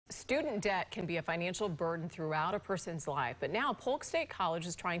Student debt can be a financial burden throughout a person's life, but now Polk State College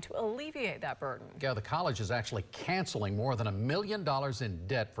is trying to alleviate that burden. Yeah, the college is actually canceling more than $1 million in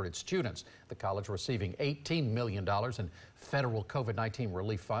debt for its students. The college receiving $18 million in federal COVID-19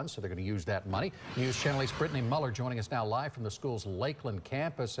 relief funds, so they're going to use that money. News Channel 8's Brittany Muller joining us now live from the school's Lakeland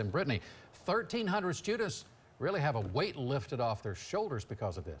campus. And Brittany, 1,300 students really have a weight lifted off their shoulders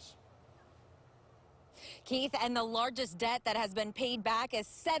because of this. Keith, and the largest debt that has been paid back is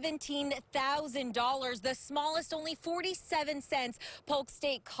 $17,000. The smallest, only 47 cents. Polk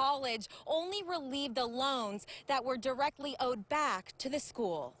State College only relieved the loans that were directly owed back to the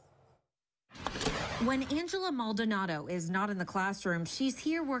school. When Angela Maldonado is not in the classroom, she's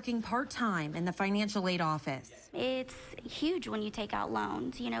here working part-time in the financial aid office. It's huge when you take out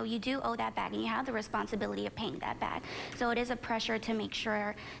loans. You know, you do owe that back, and you have the responsibility of paying that back. So it is a pressure to make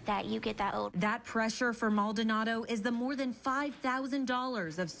sure that you get that owed. That pressure for Maldonado is the more than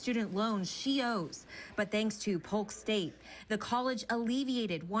 $5,000 of student loans she owes. But thanks to Polk State, the college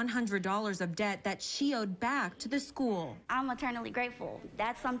alleviated $100 of debt that she owed back to the school. I'm eternally grateful.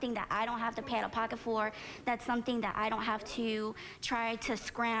 That's something that I don't have to pay out of pocket for. That's something that I don't have to try to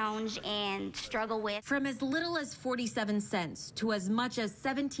scrounge and struggle with. From as little as 47 cents to as much as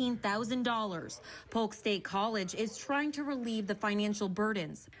 $17,000, Polk State College is trying to relieve the financial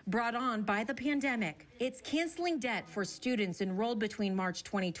burdens brought on by the pandemic. It's canceling debt for students enrolled between March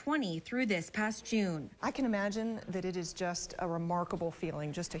 2020 through this past June. I can imagine that it is just a remarkable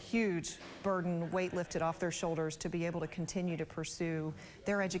feeling, just a huge burden, weight lifted off their shoulders to be able to continue to pursue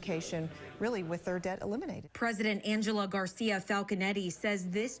their education, really with their debt eliminated. President Angela Garcia Falconetti says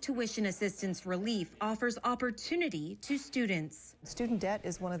this tuition assistance relief offers opportunity to students. Student debt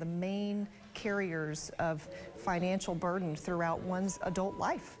is one of the main carriers of financial burden throughout one's adult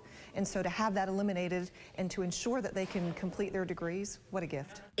life. And so to have that eliminated and to ensure that they can complete their degrees, what a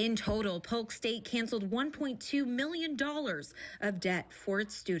gift. In total, Polk State canceled $1.2 million of debt for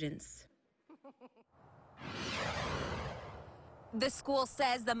its students. The school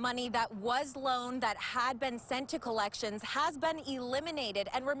says the money that was loaned that had been sent to collections has been eliminated.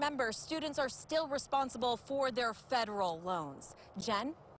 And remember, students are still responsible for their federal loans. Jen?